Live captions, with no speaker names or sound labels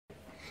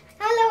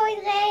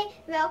iedereen,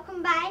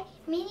 welkom bij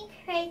Mini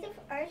Creative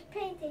Arts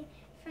Painting.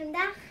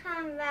 Vandaag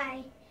gaan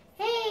wij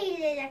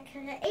hele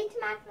lekkere eten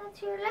maken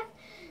natuurlijk.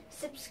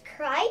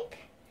 Subscribe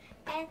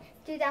en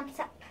doe thumbs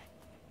up.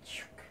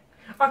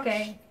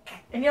 اوكي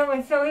اليوم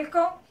نسوي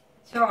لكم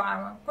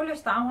شاورما. كلش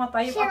طعمها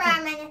طيب.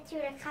 Shoarma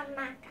natuurlijk gaan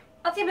maken.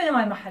 اطيب من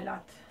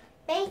المحلات.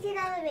 Beter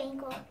dan de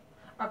winkel.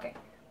 اوكي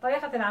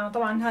طريقة العمل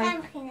طبعا هاي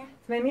gaan beginnen.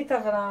 800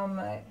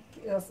 غرام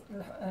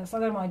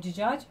صدر مال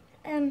دجاج.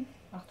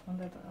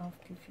 800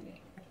 kipfilet.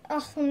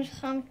 800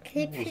 gram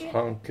kipfilet. Dus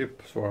gaan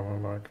kip shawarma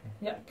maken.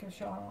 Ja كيف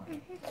شاورما.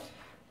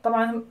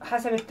 طبعا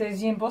حسب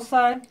التزيين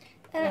بصل.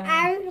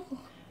 Ui,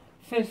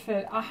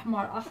 فلفل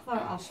احمر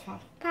اخضر اصفر.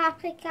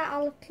 paprika,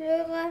 alle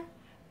kleuren.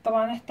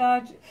 طبعا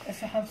نحتاج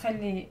هسه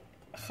حنخلي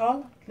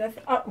خل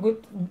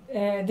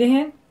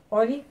دهن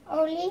اولي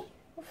Olie,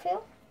 hoeveel?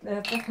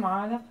 3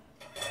 معالق.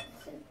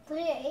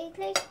 3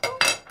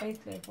 eetlepels.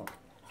 eetlepel.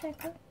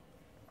 Lekker.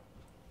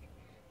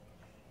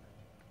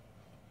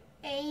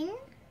 1,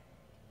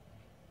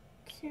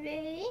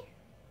 2,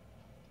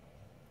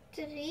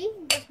 3.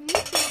 Dat is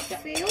niet te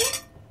veel.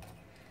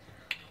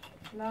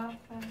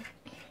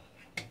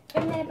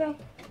 En we hebben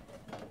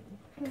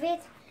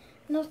wit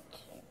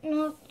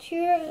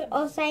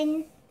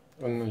natuurazijn.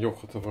 En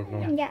yoghurt er ook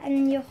nog. Ja,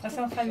 en yoghurt. بس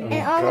نخلي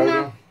En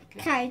allemaal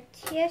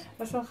kruidjes.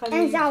 بس نخلي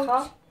En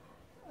zout.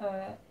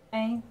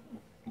 اين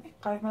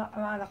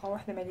معلقة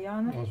واحدة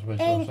مليانة. Dat is een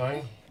beetje Eén.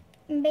 azijn.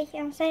 Een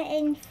beetje azijn,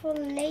 1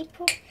 volle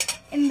lepel.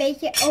 Een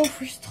beetje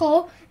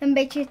overstro. Een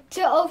beetje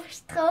te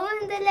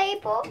overstromende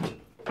lepel.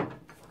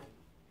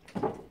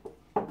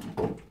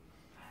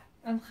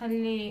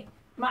 نخلي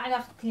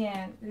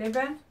معلقتين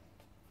لبن.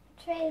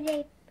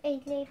 2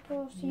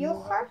 eetlepels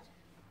yoghurt.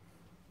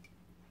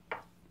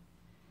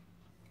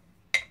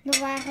 Er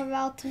waren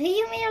wel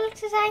 3 om eerlijk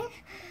te zijn.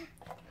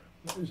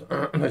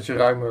 Een beetje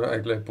ruime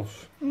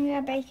eetlepels. Ja,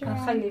 een beetje wel.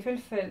 نخلي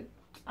فلفل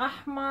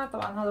أحمر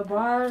طبعا هذا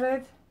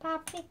بارد.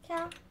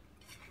 Paprika.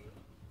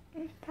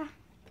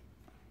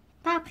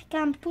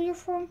 Paprika in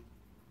poedervorm.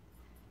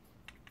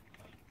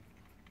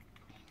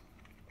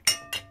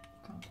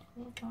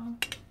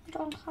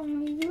 Dan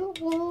gaan we hier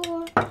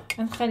roeren.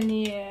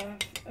 نخلي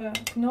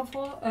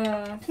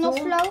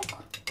Knoflook.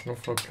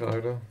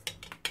 Knoflookkruiden.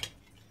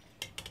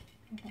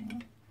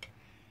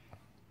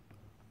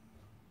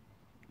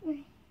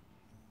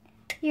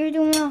 Hier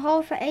doen we een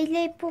halve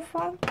eetlepel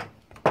van.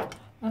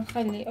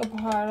 نخلي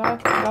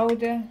بهارات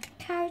جودة.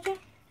 Kruiden.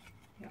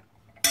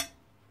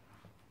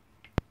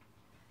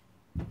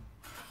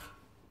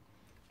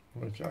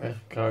 Een beetje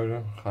eigen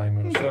kruiden.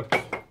 Geheim recept.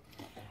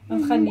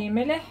 نخلي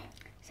ملح.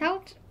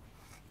 Zout.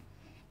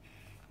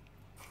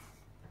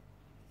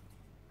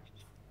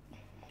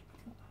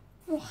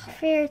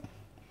 Ongeveer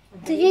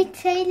 3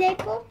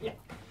 theelepels.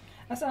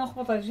 هسه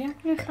نخبط الجين.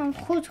 Nu gaan we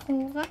goed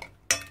roeren.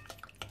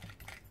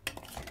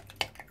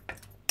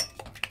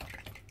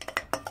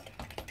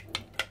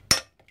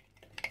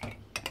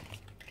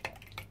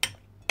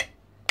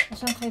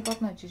 عشان نخلي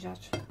بطن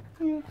الدجاج.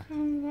 Nu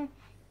gaan we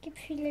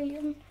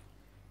kipfilet doen.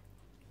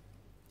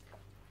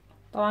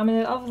 طبعا من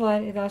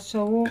الأفضل إذا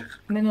تسووه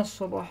من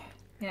الصبح،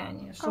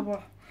 يعني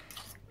الصبح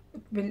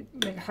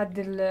بالحد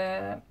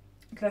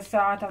 3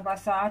 ساعات 4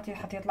 ساعات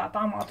حتى يطلع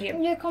طعمه أطيب.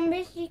 Je kan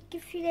best die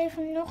kipfilet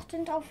van de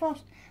ochtend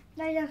alvast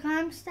bij de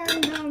raam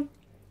staan,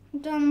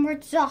 dan wordt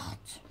het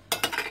zacht.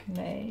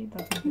 Nee,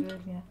 dat bedoel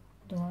je.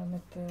 Doe maar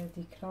met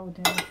die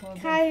kruiden.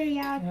 Kruiden,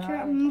 ja,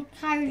 je moet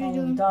kruiden Half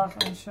doen. dag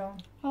en zo.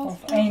 Of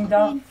Half 1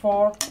 dag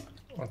voor.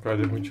 Oké,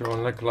 dit moet je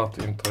gewoon lekker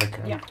laten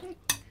intrekken. Ja.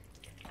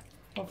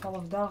 Of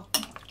half dag.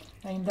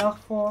 1 dag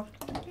voor.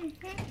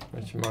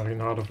 Beetje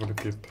marinade voor de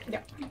kip.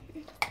 Ja.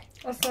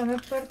 هسه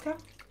نتركه.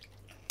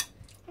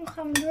 Dan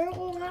gaan we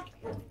doorroeren.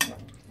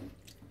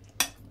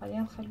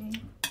 بعدين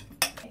نخليه.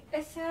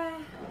 هسه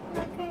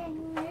Oké,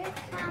 nu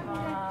gaan we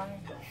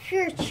het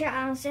vuurtje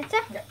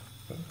aanzetten. De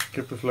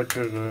kip is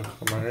lekker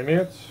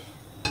gemarineerd.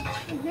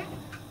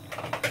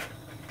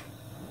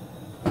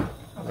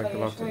 Lekker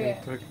laten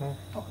intrekken.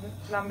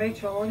 Een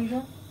beetje olie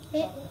doen.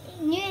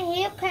 Nu een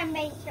heel klein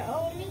beetje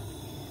olie.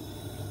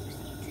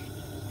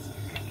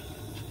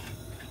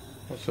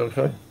 Wat zeg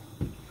jij? Het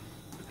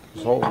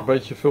is al een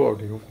beetje veel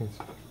olie, hoeft niet.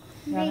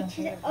 Een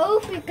beetje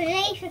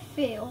overdreven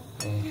veel.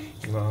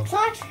 Nou,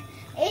 Straks,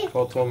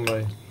 valt wel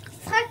mee.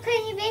 straks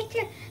kun je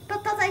beter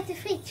patat uit de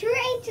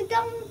frituur eten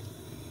dan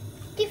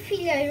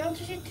kipfilet, want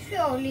er zit te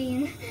veel olie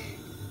in.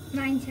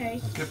 Mijn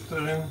huis. Kip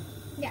erin.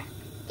 Ja,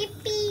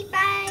 kippie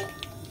bij.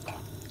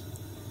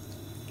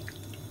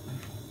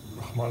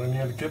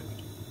 Gemarineerde kip.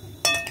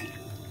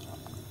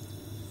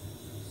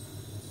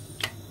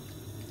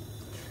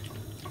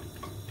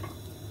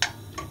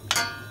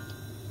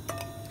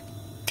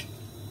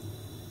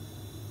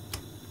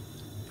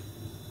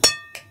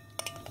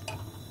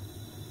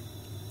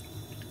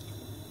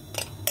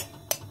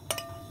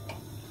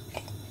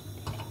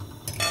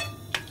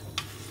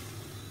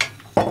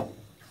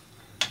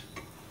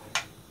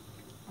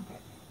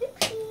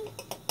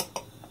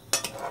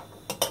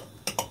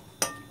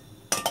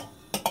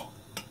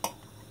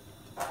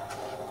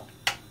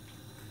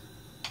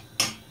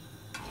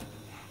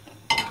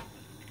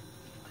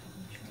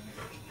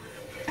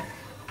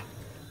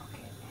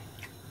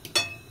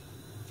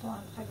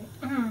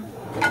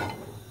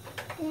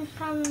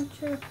 gaan we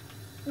natuurlijk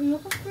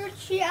nog een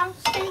vuurtje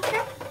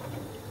aansteken.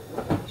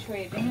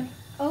 Shoeie dingen.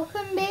 Ook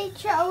een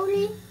beetje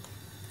olie.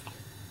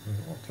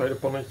 Een tweede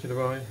pannetje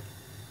erbij.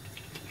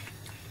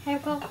 Heb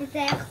ik al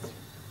gezegd.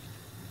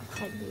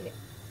 خلي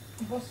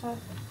بصل.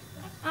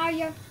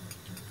 Uien.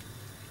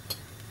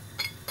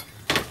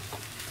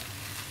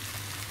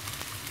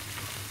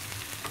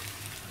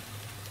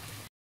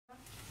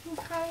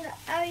 Dan gaan we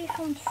de uien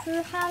van het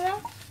vuur halen.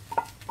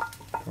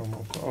 Komen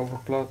op de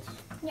ovenplaat.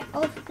 Ja,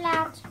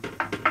 overplaat.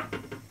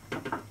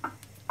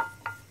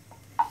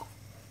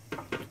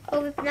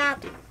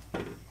 Overplaat.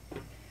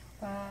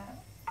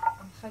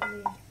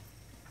 نخلي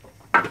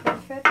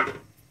الفلفل.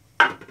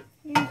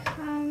 Nu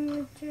gaan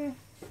we de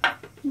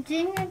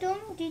dingen doen,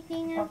 die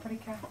dingen.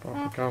 بابريكا.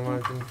 Paprika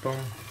maken in de pan.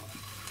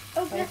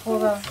 Ook Wij even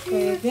gooien een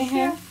twee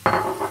dingen.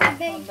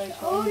 vuurtje. Een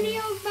beetje olie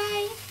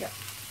erbij. Ja.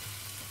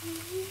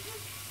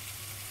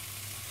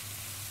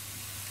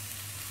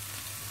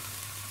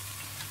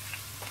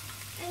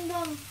 En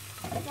dan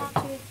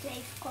laten we het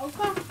even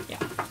koken. Ja.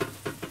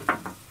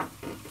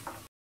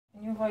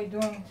 Nu ga je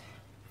doen.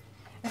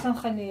 En dan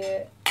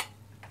نخلي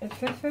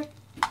الفلفل.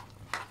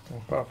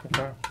 En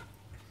paprika.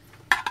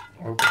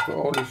 Ook op de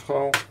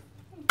olieschaal.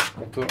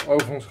 Op de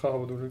ovenschaal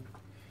bedoel ik.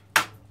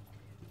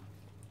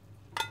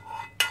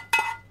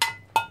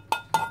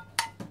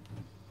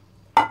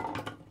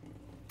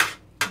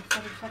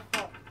 نخلي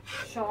شطة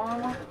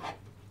شاورما.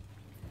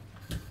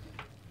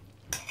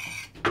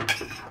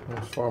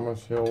 De shawarma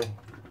is heel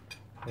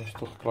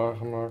rustig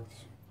klaargemaakt.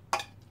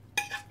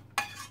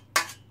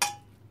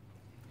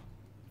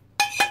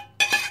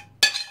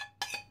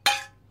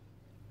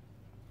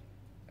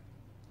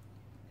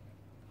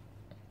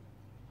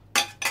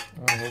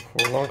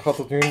 Hoe lang gaat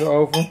het nu in de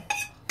oven?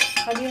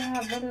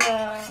 خليها بال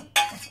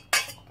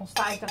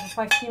 15 دقيقة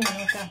 15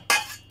 minuten.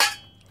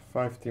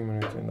 15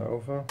 minuten in de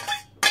oven.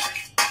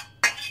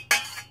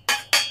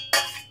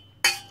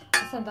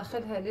 بس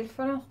ندخلها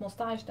للفرن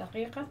 15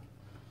 دقيقة.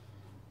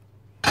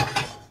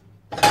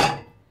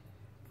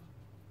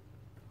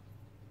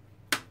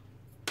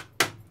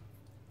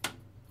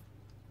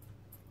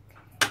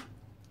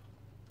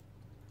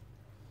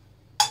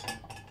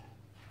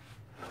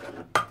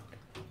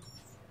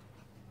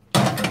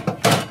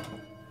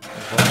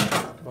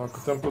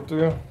 Welke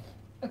temperatuur?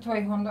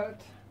 200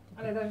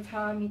 على درجة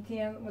حرارة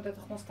 200 مدة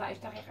 15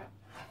 دقيقة.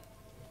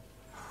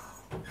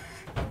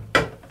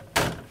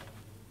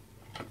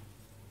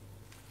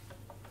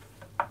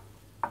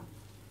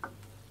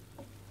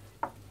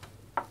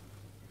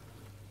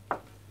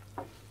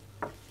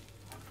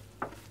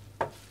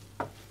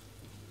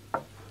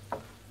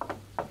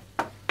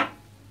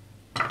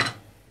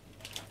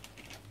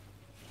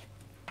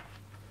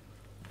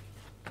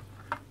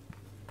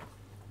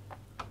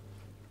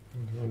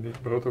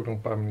 Dit brood ook nog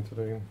een paar minuten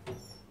erin.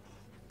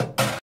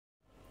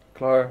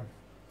 Klaar.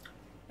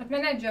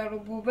 أتمنى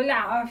تجربوا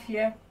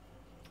بالعافية.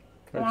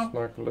 Kijk,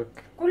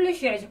 smakelijk.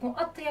 كلش يعجبكم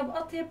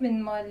أطيب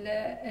من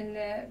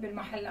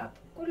بالمحلات.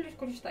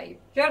 كلش طيب.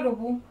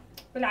 جربوا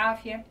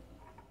بالعافية.